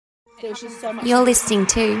You're listening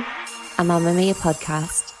to a Mamamia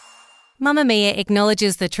podcast. Mamamia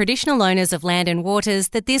acknowledges the traditional owners of land and waters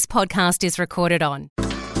that this podcast is recorded on.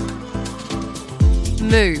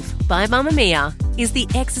 Move by Mamamia is the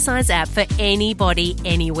exercise app for anybody,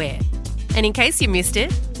 anywhere. And in case you missed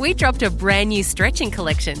it, we dropped a brand new stretching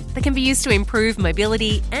collection that can be used to improve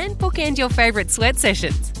mobility and bookend your favourite sweat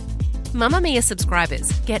sessions. Mamamia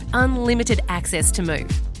subscribers get unlimited access to Move,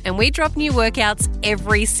 and we drop new workouts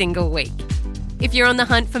every single week. If you're on the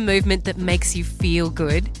hunt for movement that makes you feel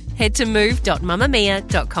good, head to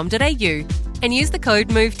move.mamamia.com.au and use the code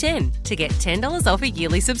MOVE10 to get $10 off a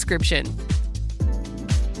yearly subscription.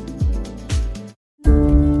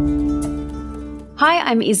 Hi,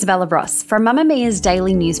 I'm Isabella Ross from Mamamia's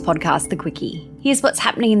daily news podcast, The Quickie. Here's what's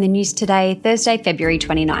happening in the news today, Thursday, February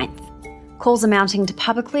 29th. Calls are mounting to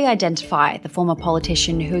publicly identify the former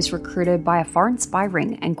politician who was recruited by a foreign spy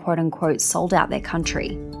ring and quote-unquote sold out their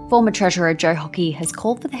country. Former Treasurer Joe Hockey has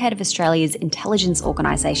called for the head of Australia's intelligence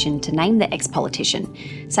organisation to name the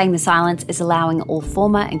ex-politician, saying the silence is allowing all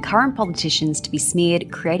former and current politicians to be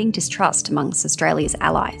smeared, creating distrust amongst Australia's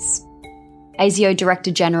allies. ASIO Director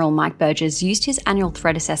General Mike Burgess used his annual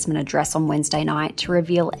threat assessment address on Wednesday night to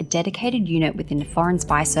reveal a dedicated unit within the Foreign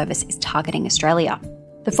Spy Service is targeting Australia.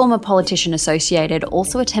 The former politician associated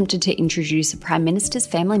also attempted to introduce a Prime Minister's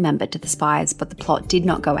family member to the spies, but the plot did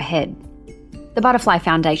not go ahead. The Butterfly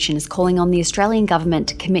Foundation is calling on the Australian government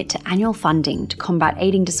to commit to annual funding to combat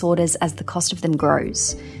eating disorders as the cost of them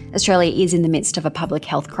grows. Australia is in the midst of a public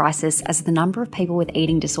health crisis as the number of people with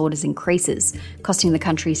eating disorders increases, costing the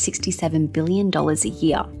country $67 billion a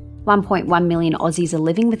year. 1.1 million Aussies are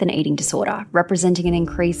living with an eating disorder, representing an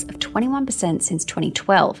increase of 21% since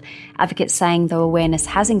 2012. Advocates saying though awareness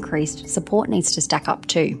has increased, support needs to stack up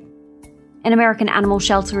too. An American animal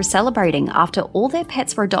shelter is celebrating after all their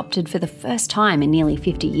pets were adopted for the first time in nearly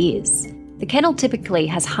 50 years. The kennel typically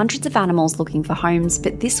has hundreds of animals looking for homes,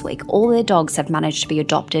 but this week all their dogs have managed to be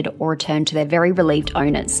adopted or returned to their very relieved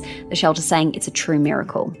owners, the shelter saying it's a true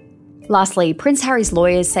miracle. Lastly, Prince Harry's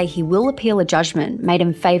lawyers say he will appeal a judgment made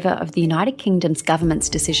in favour of the United Kingdom's government's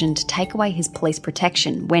decision to take away his police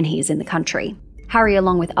protection when he is in the country. Harry,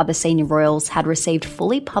 along with other senior royals, had received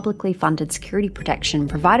fully publicly funded security protection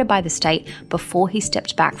provided by the state before he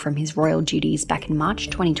stepped back from his royal duties back in March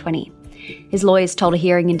 2020. His lawyers told a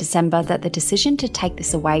hearing in December that the decision to take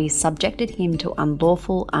this away subjected him to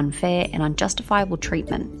unlawful, unfair and unjustifiable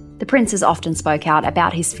treatment. The prince has often spoke out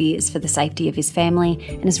about his fears for the safety of his family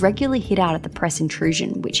and has regularly hit out at the press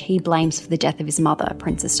intrusion, which he blames for the death of his mother,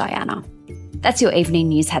 Princess Diana. That's your evening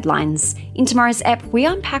news headlines. In tomorrow's ep, we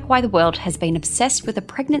unpack why the world has been obsessed with a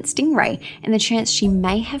pregnant stingray and the chance she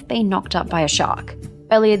may have been knocked up by a shark.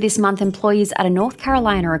 Earlier this month, employees at a North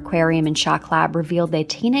Carolina aquarium and shark lab revealed their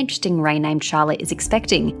teenage stingray named Charlotte is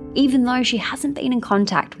expecting, even though she hasn't been in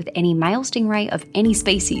contact with any male stingray of any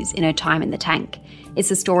species in her time in the tank.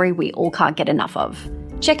 It's a story we all can't get enough of.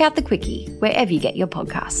 Check out The Quickie wherever you get your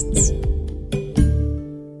podcasts.